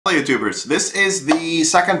Hello YouTubers, this is the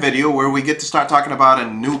second video where we get to start talking about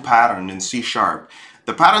a new pattern in C#.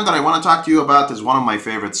 The pattern that I want to talk to you about is one of my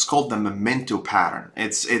favorites. It's called the Memento Pattern.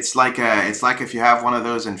 It's like if you have one of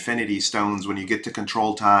those infinity stones when you get to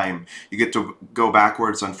control time. You get to go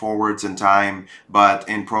backwards and forwards in time, but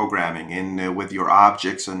in programming, with your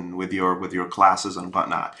objects and with your classes and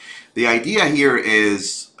whatnot. The idea here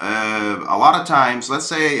is a lot of times, let's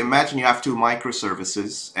say, imagine you have two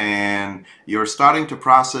microservices and you're starting to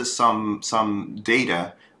process some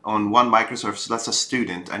data on one microservice. That's a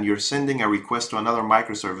student, and you're sending a request to another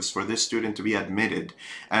microservice for this student to be admitted.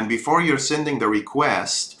 And before you're sending the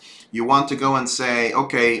request, you want to go and say,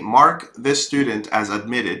 okay, mark this student as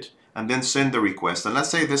admitted, and then send the request. And let's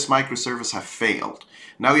say this microservice have failed.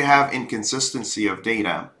 Now you have inconsistency of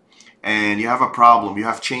data, and you have a problem. You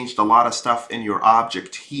have changed a lot of stuff in your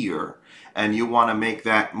object here, and you want to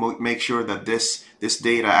make sure that this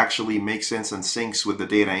data actually makes sense and syncs with the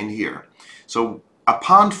data in here. So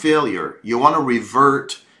upon failure, you want to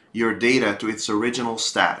revert your data to its original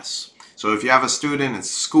status. So if you have a student in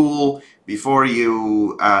school, before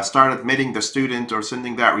you start admitting the student or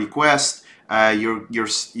sending that request,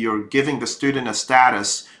 you're giving the student a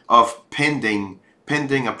status of pending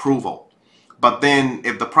approval. But then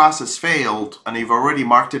if the process failed and you've already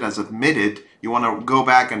marked it as admitted, you want to go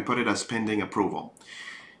back and put it as pending approval.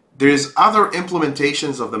 There's other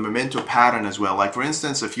implementations of the Memento pattern as well. Like for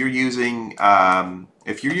instance, if you're using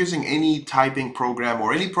any typing program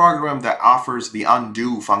or any program that offers the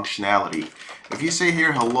undo functionality, if you say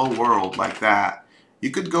here hello world like that,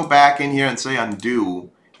 you could go back in here and say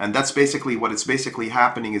undo, and that's basically what it's basically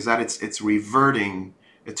happening is that it's reverting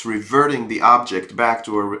the object back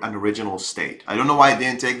to an original state. I don't know why it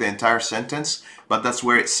didn't take the entire sentence, but that's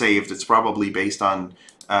where it's saved. It's probably based on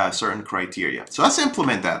certain criteria. So let's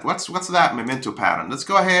implement that. What's that Memento pattern? Let's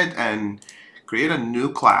go ahead and create a new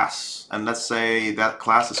class, and let's say that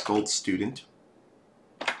class is called student.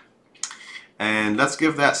 And let's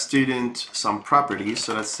give that student some properties.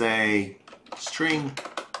 So let's say string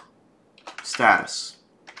status.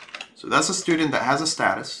 So that's a student that has a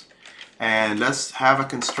status. And let's have a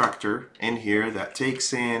constructor in here that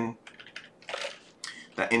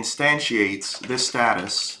instantiates this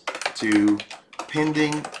status to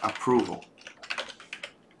pending approval,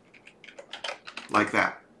 like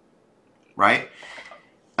that, right?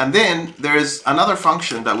 And then there's another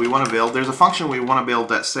function that we want to build. There's a function we want to build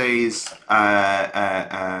that says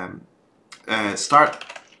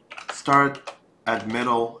start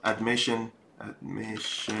admission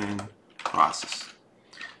process.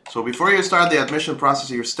 So before you start the admission process,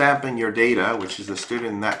 you're stamping your data, which is the student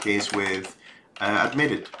in that case, with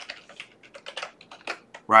admitted,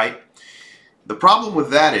 right? The problem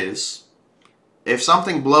with that is, if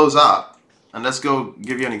something blows up, and let's go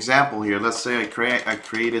give you an example here. Let's say I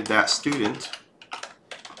created that student,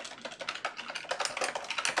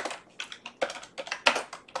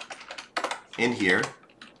 in here,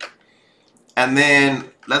 and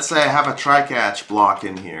then let's say I have a try-catch block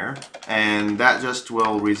in here, and that just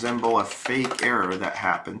will resemble a fake error that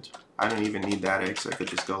happened. I don't even need that X. I could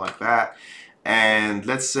just go like that. And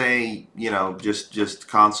let's say, you know, just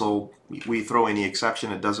console, we throw any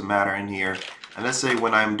exception, it doesn't matter in here. And let's say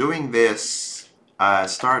when I'm doing this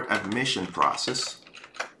start admission process,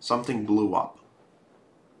 something blew up.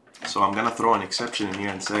 So I'm going to throw an exception in here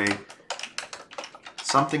and say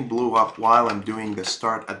something blew up while I'm doing the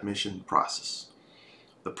start admission process.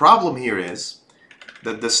 The problem here is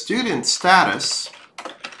that the student status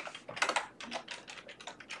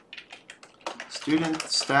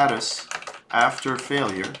after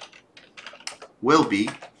failure will be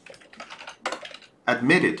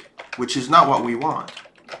admitted, which is not what we want.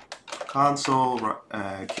 Console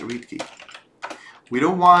read key. We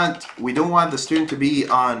don't want the student to be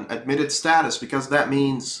on admitted status, because that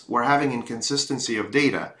means we're having inconsistency of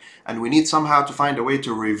data, and we need somehow to find a way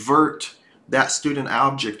to revert that student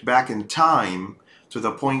object back in time to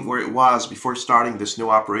the point where it was before starting this new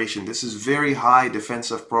operation. This is very high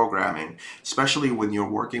defensive programming, especially when you're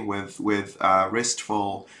working with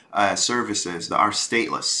RESTful services that are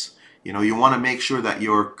stateless. You know, you want to make sure that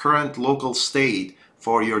your current local state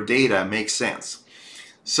for your data makes sense.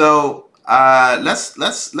 So let's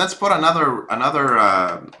put another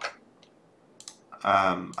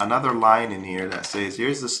line in here that says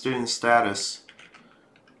here's the student status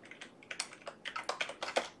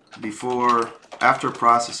after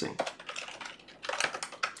processing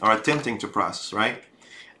or attempting to process, right?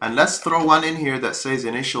 And let's throw one in here that says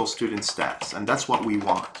initial student status, and that's what we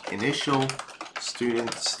want, initial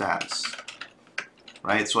student status,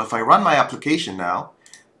 right? So if I run my application now,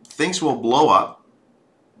 things will blow up,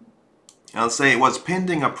 I'll say it was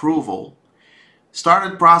pending approval,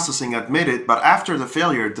 started processing, admitted, but after the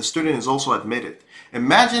failure, the student is also admitted.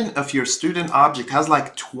 Imagine if your student object has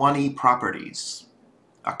like 20 properties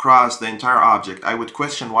across the entire object. I would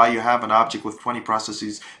question why you have an object with 20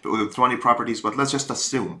 processes, with 20 properties, but let's just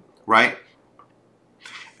assume, right?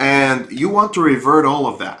 And you want to revert all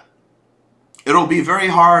of that. It'll be very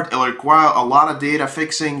hard. It'll require a lot of data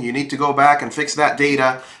fixing. You need to go back and fix that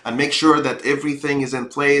data and make sure that everything is in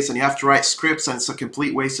place, and you have to write scripts, and it's a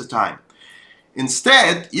complete waste of time.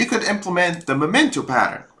 Instead, you could implement the Memento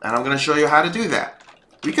pattern, and I'm going to show you how to do that.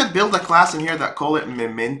 We could build a class in here that call it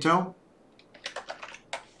Memento.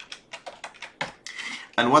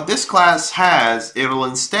 And what this class has, it'll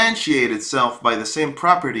instantiate itself by the same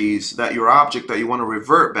properties that your object that you want to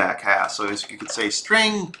revert back has. So as you could say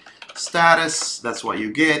string status, that's what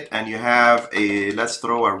you get, and you have a, let's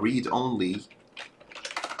throw a read-only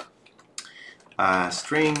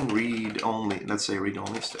string read-only, let's say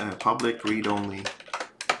read-only, public read-only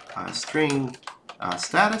string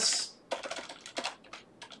status,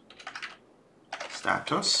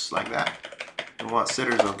 like that. We want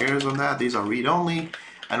sitters or getters on that. These are read-only,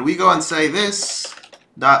 and we go and say this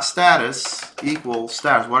dot status equals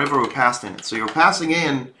status, whatever we passed in it. So you're passing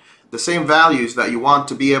in the same values that you want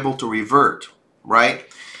to be able to revert, right?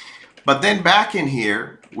 But then back in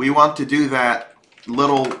here, we want to do that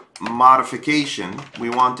little modification. We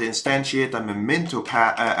want to instantiate a memento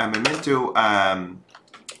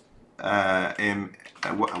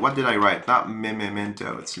what did I write? Not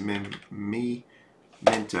memento, it's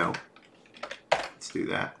memento. Let's do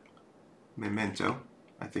that. Memento,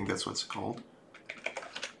 I think that's what's called.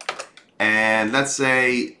 And let's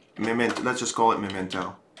say memento, let's just call it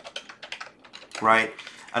memento, right?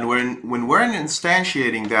 And when we're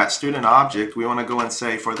instantiating that student object, we want to go and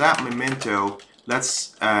say for that memento,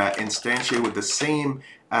 let's instantiate with the same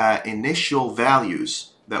initial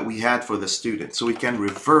values that we had for the student, so we can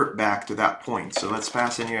revert back to that point. So let's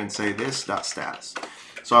pass in here and say this dot status.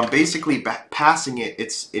 So I'm basically passing it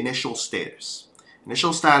its initial status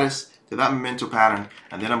to that memento pattern,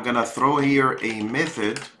 and then I'm gonna throw here a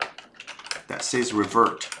method that says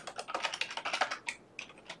revert.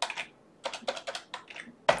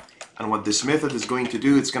 And what this method is going to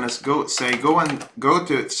do, it's going to go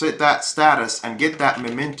to set that status and get that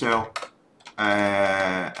memento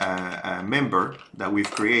member that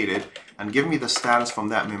we've created, and give me the status from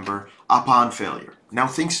that member upon failure. Now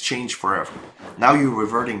things change forever. Now you're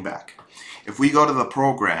reverting back. If we go to the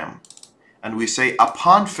program and we say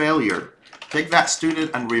upon failure, take that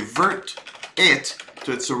student and revert it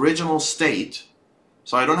to its original state,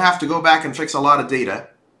 so I don't have to go back and fix a lot of data.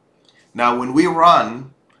 Now when we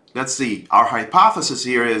run, let's see, our hypothesis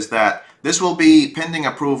here is that this will be pending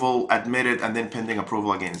approval, admitted, and then pending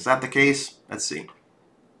approval again. Is that the case? Let's see.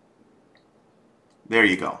 There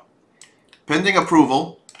you go. Pending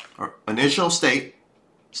approval, or initial state,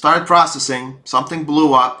 started processing, something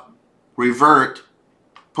blew up, revert,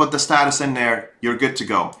 put the status in there, you're good to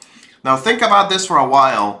go. Now think about this for a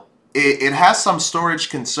while. It has some storage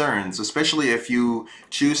concerns, especially if you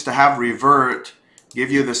choose to have revert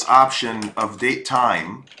give you this option of date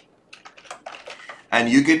time, and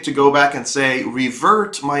you get to go back and say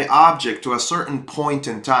revert my object to a certain point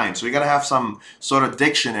in time. So you're gonna have some sort of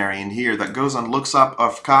dictionary in here that goes and looks up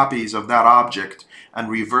of copies of that object and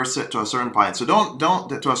reverse it to a certain point. So don't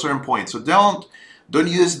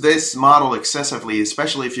use this model excessively,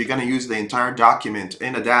 especially if you're gonna use the entire document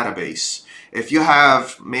in a database. If you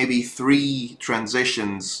have maybe 3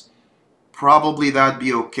 transitions, probably that'd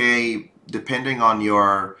be okay, depending on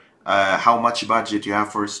your how much budget you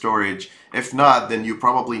have for storage. If not, then you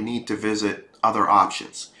probably need to visit other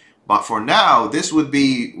options. But for now, this would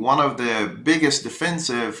be one of the biggest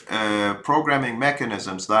defensive programming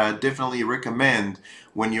mechanisms that I definitely recommend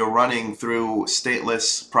when you're running through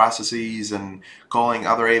stateless processes and calling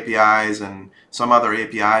other APIs. And some other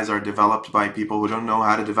APIs are developed by people who don't know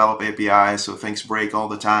how to develop APIs, so things break all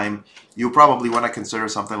the time. You probably want to consider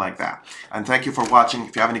something like that. And thank you for watching.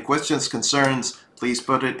 If you have any questions, concerns, please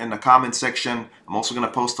put it in the comment section. I'm also going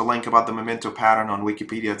to post a link about the Memento pattern on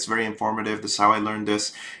Wikipedia. It's very informative. This is how I learned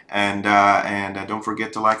this. And don't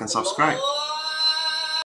forget to like and subscribe.